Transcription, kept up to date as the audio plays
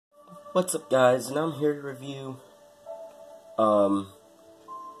What's up, guys? And I'm here to review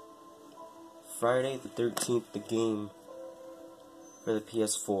Friday the 13th, the game for the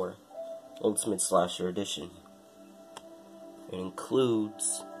PS4 Ultimate Slasher Edition. It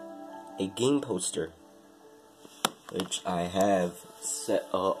includes a game poster, which I have set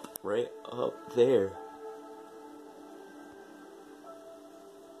up right up there.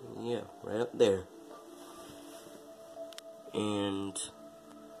 Yeah, right up there. And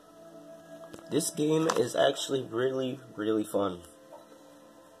this game is actually really fun.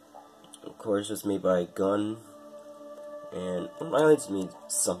 Of course, it's made by Gun, and it reminds me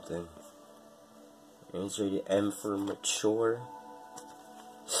something. And it's rated M for mature.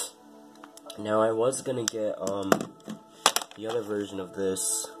 Now, I was gonna get the other version of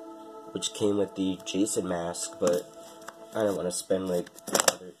this, which came with the Jason mask, but I don't want to spend like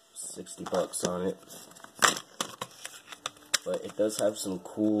another $60 on it. But it does have some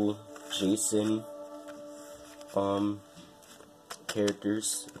cool Jason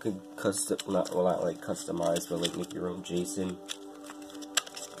characters. You can not like customize, but like make your own Jason.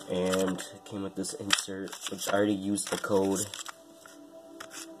 And it came with this insert, which I already used the code.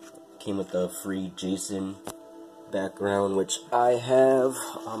 Came with the free Jason background, which I have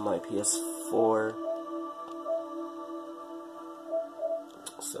on my PS4.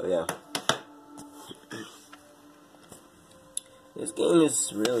 So yeah. This game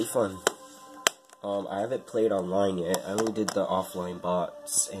is really fun. I haven't played online yet. I only did the offline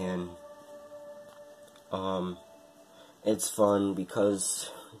bots, and it's fun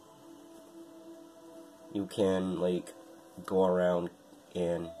because you can like go around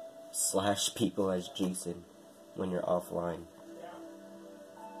and slash people as Jason when you're offline.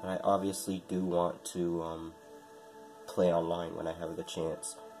 And I obviously do want to play online when I have the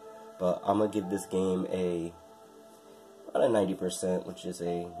chance, but I'm gonna give this game about a 90%, which is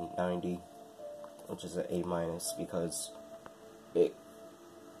a 90, which is an A-, because it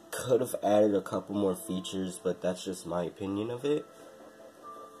could have added a couple more features, but that's just my opinion of it.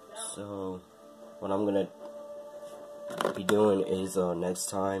 So, what I'm gonna be doing is, next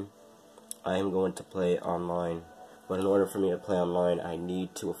time, I am going to play online. But in order for me to play online, I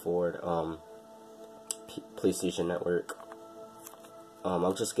need to afford, PlayStation Network.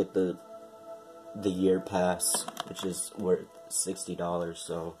 I'll just get the year pass, which is worth $60,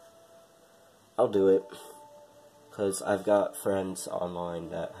 so I'll do it, because I've got friends online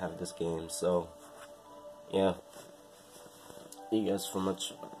that have this game. So yeah, thank you guys so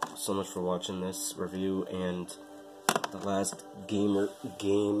much for watching this review, and the last game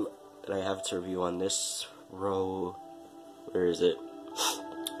that I have to review on this row, where is it?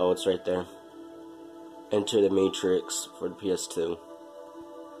 Oh, it's right there. Enter the Matrix for the PS2.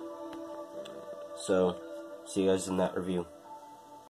 So, see you guys in that review.